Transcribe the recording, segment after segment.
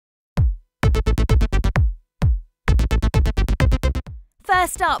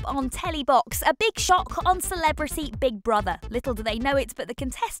First up on Telly Box, a big shock on Celebrity Big Brother. Little do they know it, but the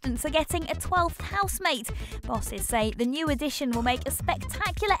contestants are getting a 12th housemate. Bosses say the new addition will make a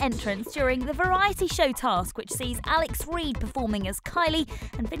spectacular entrance during the variety show task, which sees Alex Reid performing as Kylie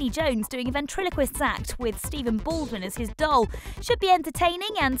and Vinnie Jones doing a ventriloquist's act with Stephen Baldwin as his doll. Should be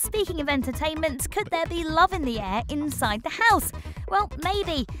entertaining, and speaking of entertainment, could there be love in the air inside the house? Well,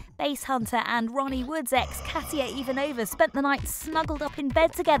 maybe. Bass Hunter and Ronnie Wood's ex, Katia Ivanova, spent the night snuggled up in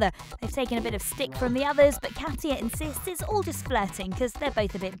bed together. They've taken a bit of stick from the others, but Katia insists it's all just flirting because they're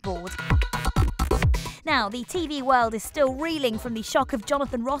both a bit bored. Now, the TV world is still reeling from the shock of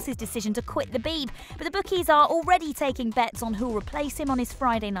Jonathan Ross's decision to quit the Beeb, but the bookies are already taking bets on who'll replace him on his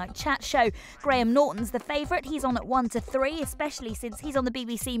Friday night chat show. Graham Norton's the favourite. He's on at 1 to 3, especially since he's on the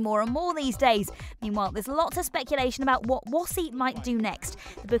BBC more and more these days. Meanwhile, there's lots of speculation about what Wossy might do next.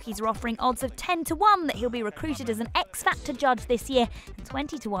 The bookies are offering odds of 10 to 1 that he'll be recruited as an X Factor judge this year, and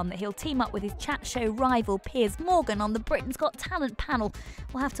 20 to 1 that he'll team up with his chat show rival Piers Morgan on the Britain's Got Talent panel.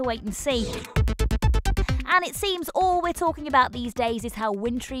 We'll have to wait and see. And it seems all we're talking about these days is how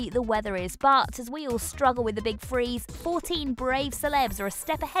wintry the weather is. But as we all struggle with the big freeze, 14 brave celebs are a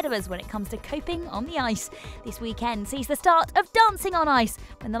step ahead of us when it comes to coping on the ice. This weekend sees the start of Dancing on Ice,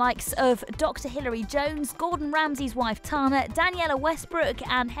 when the likes of Dr. Hilary Jones, Gordon Ramsay's wife Tana, Daniela Westbrook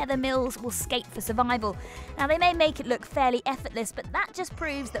and Heather Mills will skate for survival. Now, they may make it look fairly effortless, but that just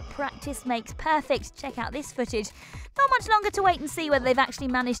proves that practice makes perfect. Check out this footage. Not much longer to wait and see whether they've actually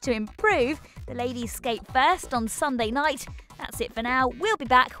managed to improve. The ladies skate first on Sunday night. That's it for now. We'll be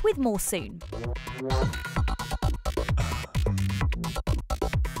back with more soon.